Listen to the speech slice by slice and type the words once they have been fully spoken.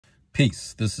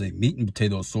Peace. This is a meat and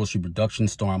potato sorcery production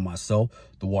starring myself,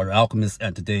 the Water Alchemist,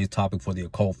 and today's topic for the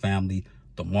occult family,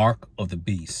 the Mark of the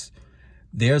Beast.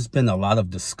 There's been a lot of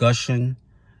discussion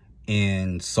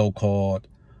in so-called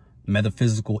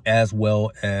metaphysical as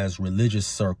well as religious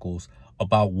circles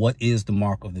about what is the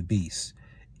Mark of the Beast.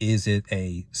 Is it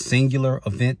a singular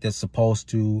event that's supposed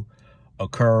to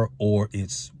occur, or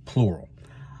it's plural?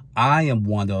 I am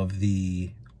one of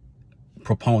the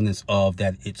proponents of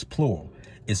that it's plural.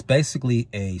 It's basically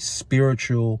a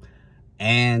spiritual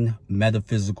and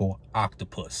metaphysical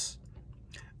octopus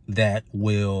that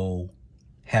will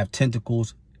have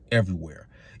tentacles everywhere.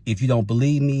 If you don't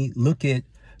believe me, look at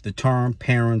the term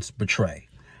parents betray.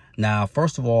 Now,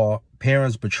 first of all,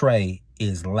 parents betray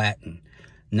is Latin.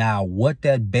 Now, what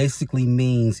that basically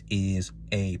means is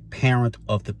a parent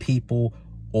of the people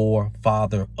or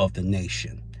father of the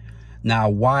nation. Now,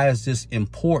 why is this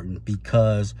important?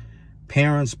 Because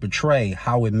parents betray,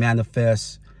 how it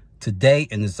manifests today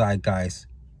in the zeitgeist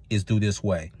is through this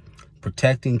way: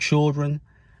 protecting children,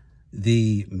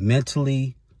 the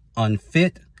mentally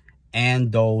unfit,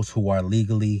 and those who are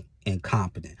legally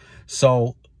incompetent.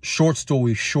 So, short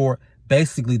story short,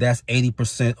 basically that's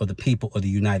 80% of the people of the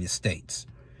United States.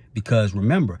 Because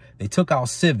remember, they took out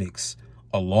civics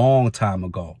a long time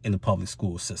ago in the public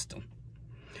school system.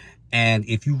 And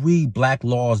if you read Black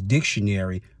Law's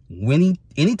dictionary,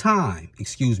 anytime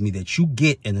that you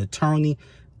get an attorney,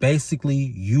 basically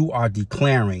you are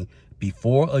declaring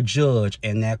before a judge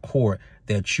in that court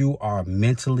that you are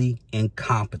mentally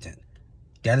incompetent.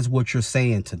 That is what you're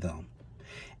saying to them.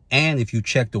 And if you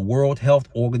check the World Health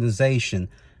Organization,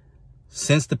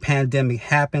 since the pandemic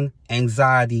happened,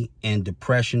 anxiety and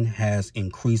depression has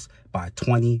increased by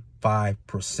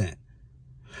 25%.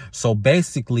 So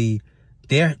basically,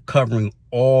 they're covering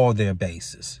all their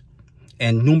bases.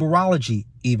 And numerology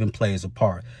even plays a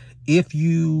part. If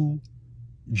you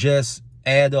just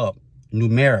add up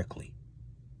numerically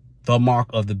the mark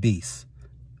of the beast,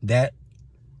 that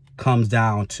comes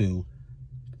down to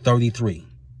 33.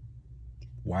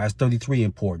 Why is 33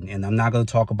 important? And I'm not going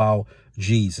to talk about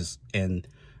Jesus. And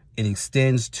it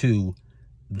extends to,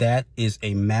 that is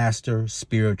a master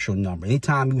spiritual number.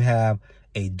 Anytime you have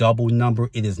a double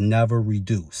number, it is never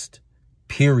reduced,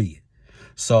 period.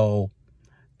 So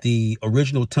the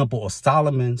original Temple of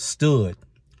Solomon stood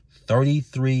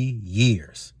 33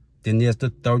 years. Then there's the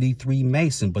 33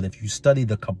 Mason. But if you study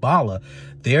the Kabbalah,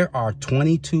 there are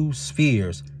 22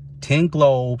 spheres, 10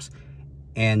 globes,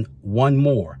 and one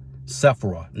more,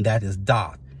 Sephirah, and that is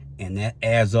Dot. And that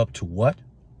adds up to what?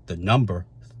 The number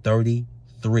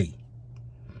 33.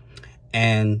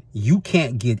 And you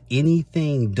can't get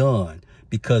anything done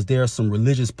because there are some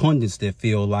religious pundits that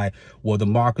feel like, well, the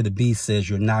mark of the beast says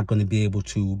you're not going to be able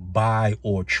to buy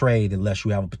or trade unless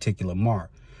you have a particular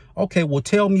mark. Okay, well,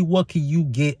 tell me, what can you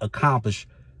get accomplished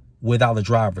without a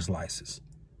driver's license?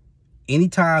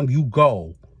 Anytime you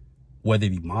go, whether it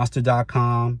be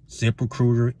Monster.com,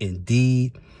 ZipRecruiter,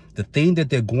 Indeed, the thing that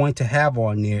they're going to have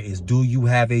on there is, do you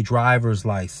have a driver's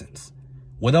license?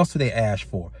 What else do they ask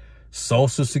for?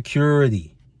 Social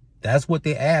Security. That's what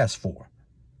they ask for.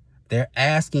 They're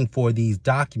asking for these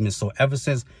documents. So ever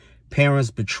since parents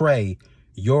betray,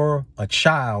 you're a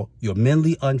child, you're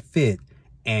mentally unfit,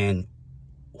 and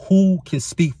who can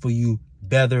speak for you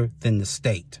better than the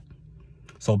state?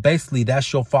 So basically,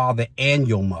 that's your father and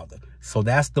your mother. So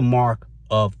that's the mark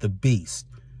of the beast.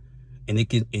 And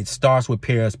it starts with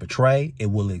parents betray.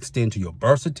 It will extend to your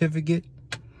birth certificate,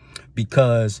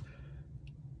 because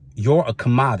you're a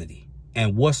commodity.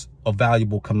 And what's a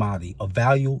valuable commodity? A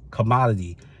valuable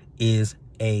commodity is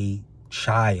a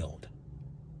child.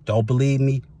 Don't believe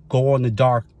me? Go on the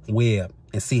dark web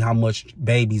and see how much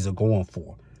babies are going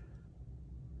for.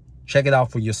 Check it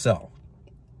out for yourself.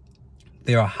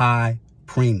 They're a high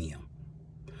premium.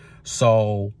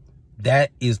 So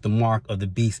that is the mark of the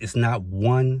beast. It's not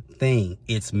one thing.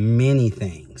 It's many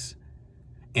things.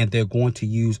 And they're going to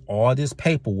use all this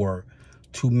paperwork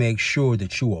to make sure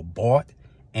that you are bought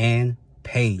and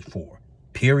paid for.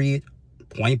 Period.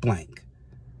 Point blank.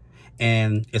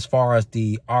 And as far as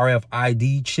the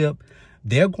RFID chip,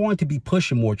 they're going to be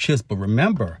pushing more chips. But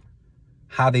remember,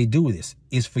 how they do this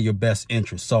is for your best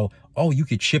interest. So, you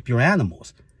could chip your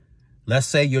animals. Let's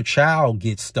say your child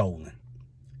gets stolen.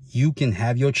 You can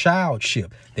have your child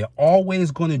chipped. They're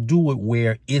always going to do it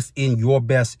where it's in your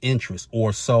best interest,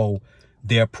 or so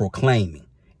they're proclaiming.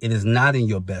 It is not in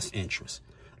your best interest.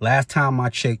 Last time I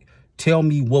checked, tell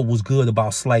me what was good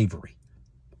about slavery.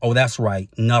 Oh, that's right.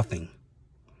 Nothing.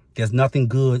 There's nothing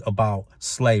good about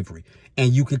slavery.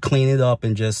 And you could clean it up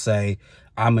and just say,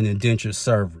 I'm an indentured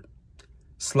servant.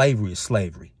 Slavery is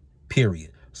slavery,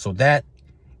 period. So that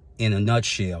in a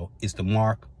nutshell, is the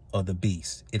mark of the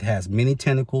beast. It has many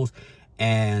tentacles,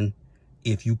 and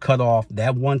if you cut off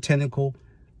that one tentacle,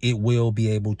 it will be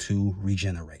able to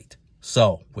regenerate.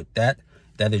 So with that,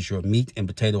 that is your meat and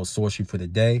potato sorcery for the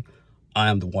day. I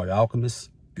am the Water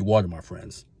Alchemist. Be water, my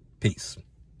friends. Peace.